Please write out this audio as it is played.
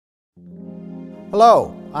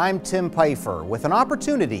Hello, I'm Tim Pfeiffer with an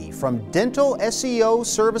opportunity from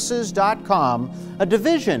DentalSEOServices.com, a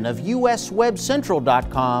division of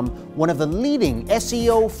USWebCentral.com, one of the leading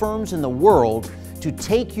SEO firms in the world, to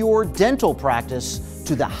take your dental practice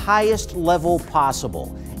to the highest level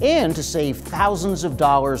possible and to save thousands of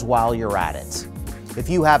dollars while you're at it. If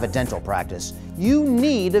you have a dental practice, you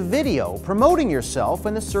need a video promoting yourself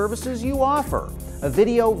and the services you offer. A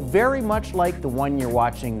video very much like the one you're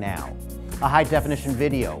watching now. A high-definition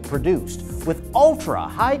video produced with ultra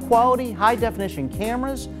high-quality, high-definition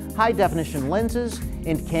cameras, high-definition lenses,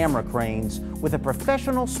 and camera cranes with a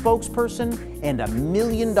professional spokesperson and $1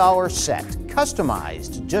 million set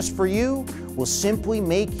customized just for you will simply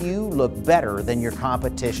make you look better than your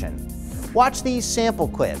competition. Watch these sample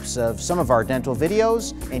clips of some of our dental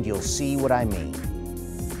videos and you'll see what I mean.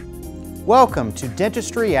 Welcome to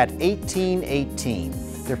Dentistry at 1818.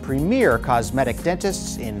 The premier cosmetic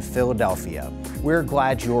dentists in Philadelphia. We're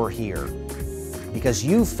glad you're here because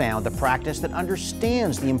you've found the practice that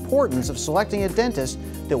understands the importance of selecting a dentist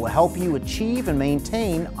that will help you achieve and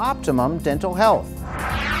maintain optimum dental health.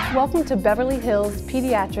 Welcome to Beverly Hills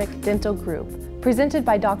Pediatric Dental Group, presented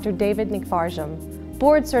by Dr. David Nikfarjam,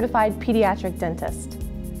 board-certified pediatric dentist.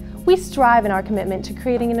 We strive in our commitment to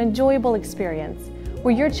creating an enjoyable experience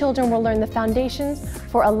where your children will learn the foundations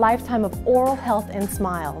for a lifetime of oral health and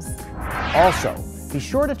smiles. Also, be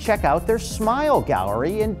sure to check out their Smile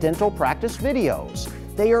Gallery and dental practice videos.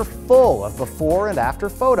 They are full of before and after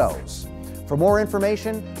photos. For more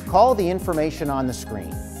information, call the information on the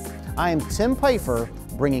screen. I am Tim Pfeiffer,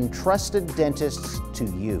 bringing trusted dentists to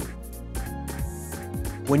you.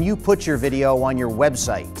 When you put your video on your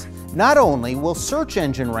website, not only will search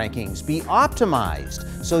engine rankings be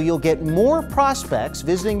optimized so you'll get more prospects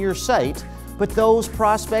visiting your site, but those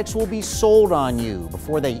prospects will be sold on you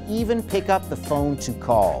before they even pick up the phone to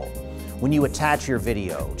call. When you attach your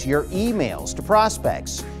video to your emails to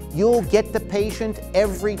prospects, you'll get the patient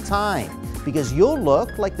every time because you'll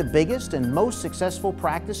look like the biggest and most successful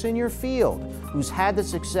practice in your field who's had the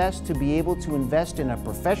success to be able to invest in a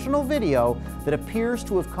professional video that appears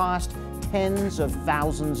to have cost tens of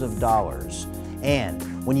thousands of dollars. And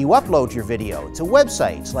when you upload your video to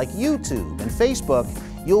websites like YouTube and Facebook,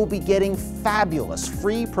 you'll be getting fabulous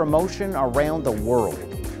free promotion around the world.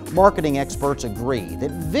 Marketing experts agree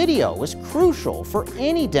that video is crucial for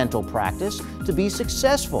any dental practice to be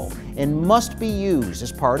successful and must be used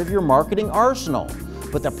as part of your marketing arsenal.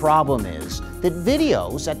 But the problem is that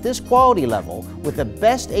videos at this quality level with the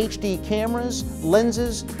best HD cameras,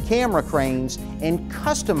 lenses, camera cranes, and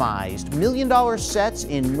customized $1 million sets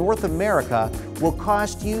in North America will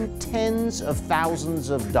cost you tens of thousands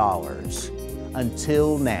of dollars.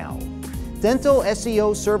 Until now.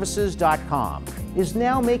 DentalSEOServices.com is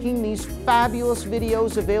now making these fabulous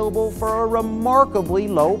videos available for a remarkably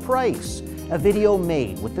low price. A video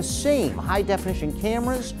made with the same high-definition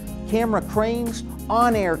cameras, camera cranes,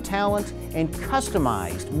 on-air talent, and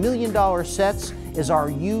customized $1 million sets as are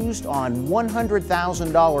used on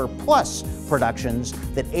 $100,000 plus productions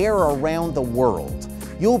that air around the world.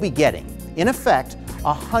 You'll be getting, in effect,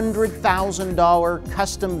 a $100,000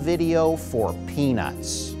 custom video for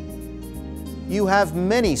peanuts. You have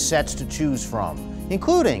many sets to choose from,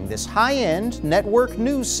 including this high-end network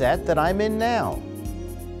news set that I'm in now.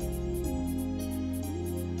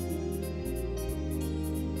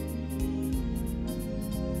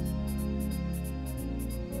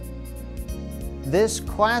 This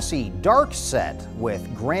classy dark set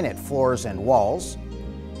with granite floors and walls.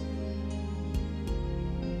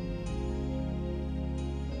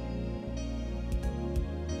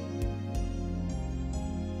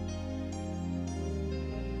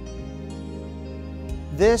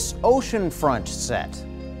 This oceanfront set.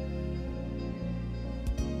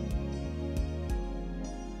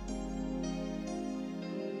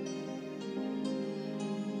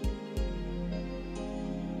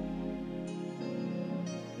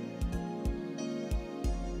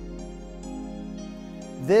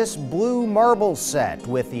 This blue marble set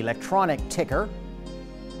with electronic ticker.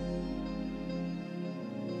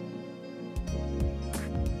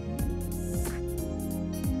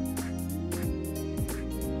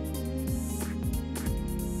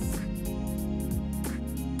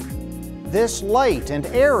 This light and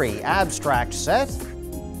airy abstract set.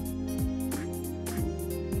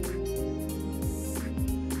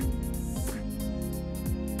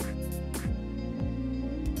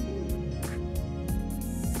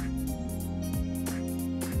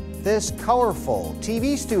 This colorful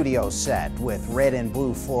TV studio set with red and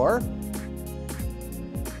blue floor.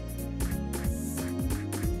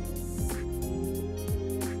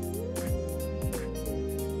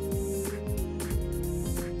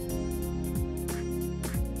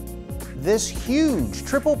 this huge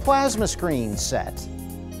triple plasma screen set.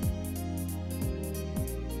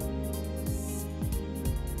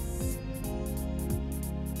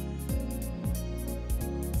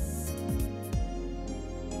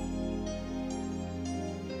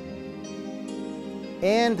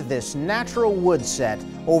 And this natural wood set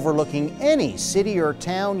overlooking any city or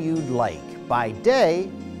town you'd like, by day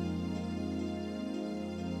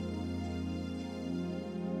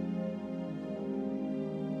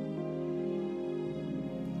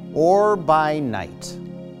or by night.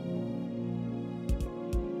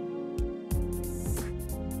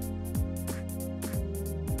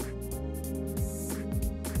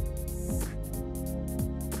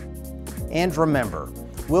 And remember,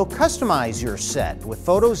 we'll customize your set with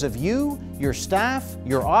photos of you, your staff,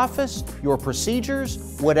 your office, your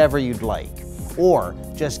procedures, whatever you'd like. Or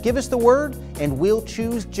just give us the word and we'll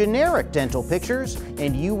choose generic dental pictures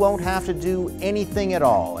and you won't have to do anything at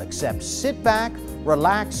all except sit back,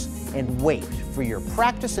 relax, and wait for your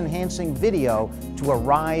practice-enhancing video to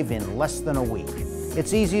arrive in less than a week.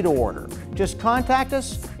 It's easy to order. Just contact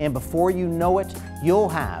us, and before you know it, you'll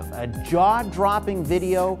have a jaw-dropping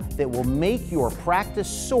video that will make your practice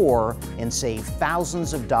soar and save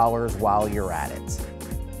thousands of dollars while you're at it.